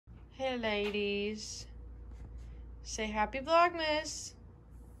Hey ladies, say happy Vlogmas.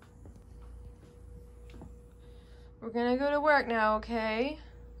 We're gonna go to work now, okay?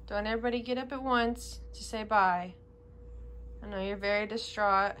 Don't everybody get up at once to say bye. I know you're very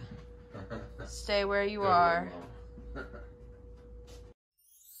distraught. Stay where you are.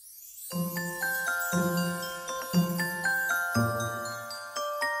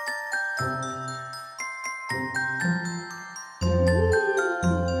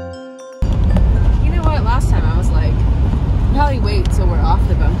 Last time I was like, probably wait till we're off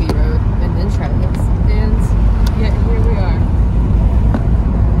the bumpy road and then try this. And yet here we are.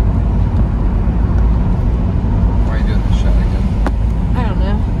 Why are you doing this shot again? I don't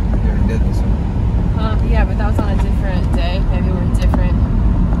know. You already did this one. Yeah, but that was on a different day. Maybe we're different.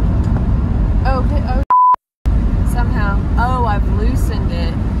 Oh, somehow. Oh, I've loosened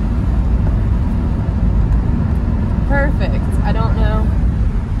it. Perfect. I don't know.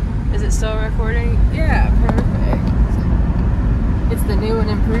 Is it still recording? Yeah, perfect. It's the new and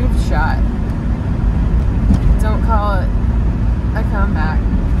improved shot. Don't call it a comeback.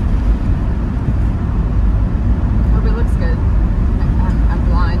 Hope it looks good. I'm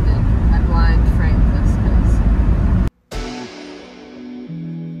blinded. I blind framed this because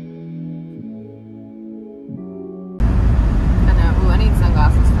I know. Ooh, I need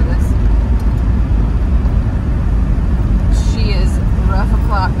sunglasses for this. She is rough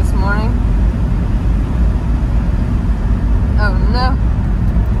o'clock this morning. Oh no.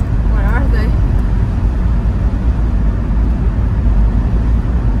 Where are they?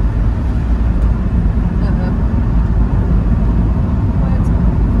 Uh-oh. What?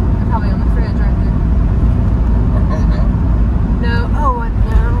 They're probably on the fridge right there. Oh no. No. Oh, what?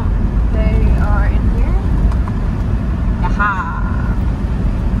 No. They are in here? Aha.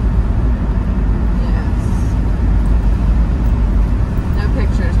 No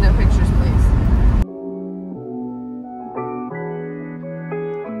pictures, please.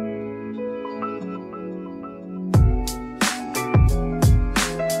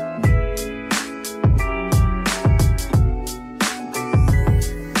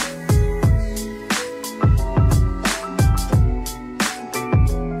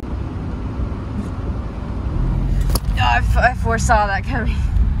 Oh, I foresaw that coming.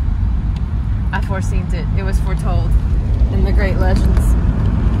 I foreseen it. It was foretold in the great legends.